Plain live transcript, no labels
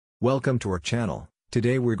Welcome to our channel.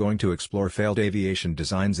 Today we're going to explore failed aviation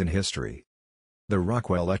designs in history. The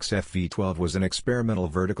Rockwell XFV-12 was an experimental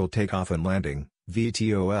vertical takeoff and landing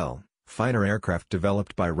 (VTOL) fighter aircraft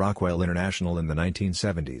developed by Rockwell International in the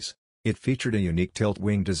 1970s. It featured a unique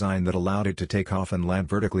tilt-wing design that allowed it to take off and land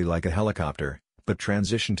vertically like a helicopter, but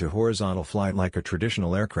transition to horizontal flight like a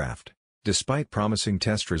traditional aircraft. Despite promising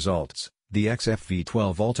test results, the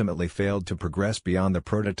XFV-12 ultimately failed to progress beyond the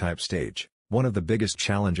prototype stage. One of the biggest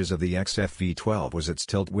challenges of the XFV-12 was its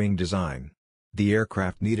tilt-wing design. The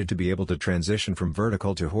aircraft needed to be able to transition from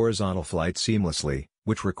vertical to horizontal flight seamlessly,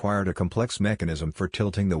 which required a complex mechanism for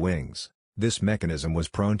tilting the wings. This mechanism was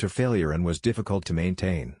prone to failure and was difficult to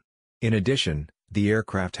maintain. In addition, the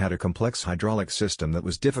aircraft had a complex hydraulic system that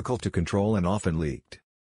was difficult to control and often leaked.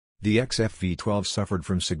 The XFV-12 suffered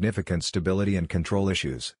from significant stability and control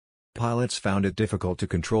issues. Pilots found it difficult to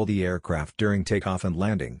control the aircraft during takeoff and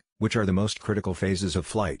landing, which are the most critical phases of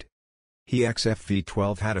flight. The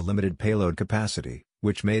XFV-12 had a limited payload capacity,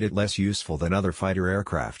 which made it less useful than other fighter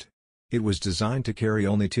aircraft. It was designed to carry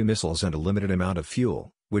only 2 missiles and a limited amount of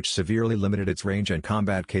fuel, which severely limited its range and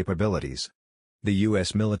combat capabilities. The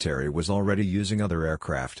U.S. military was already using other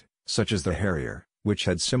aircraft, such as the Harrier, which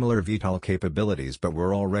had similar VTOL capabilities but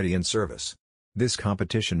were already in service. This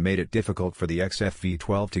competition made it difficult for the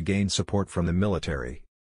XFV-12 to gain support from the military.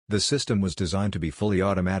 The system was designed to be fully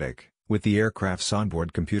automatic, with the aircraft's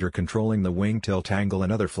onboard computer controlling the wing tilt angle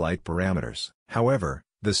and other flight parameters. However,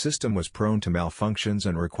 the system was prone to malfunctions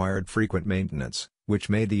and required frequent maintenance, which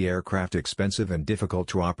made the aircraft expensive and difficult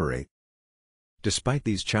to operate. Despite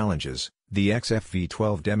these challenges, the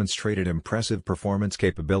XFV-12 demonstrated impressive performance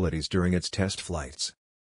capabilities during its test flights.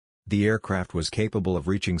 The aircraft was capable of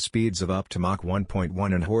reaching speeds of up to Mach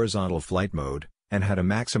 1.1 in horizontal flight mode, and had a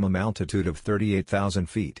maximum altitude of 38,000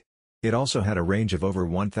 feet. It also had a range of over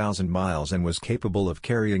 1,000 miles and was capable of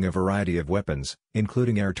carrying a variety of weapons,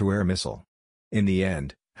 including air-to-air missile. In the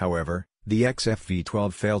end, however, the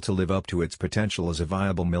XFV-12 failed to live up to its potential as a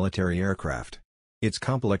viable military aircraft. Its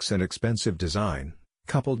complex and expensive design,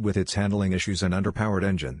 coupled with its handling issues and underpowered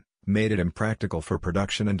engine, made it impractical for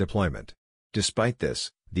production and deployment. Despite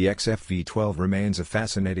this, the XFV-12 remains a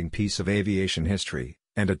fascinating piece of aviation history,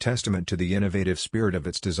 and a testament to the innovative spirit of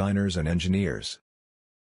its designers and engineers.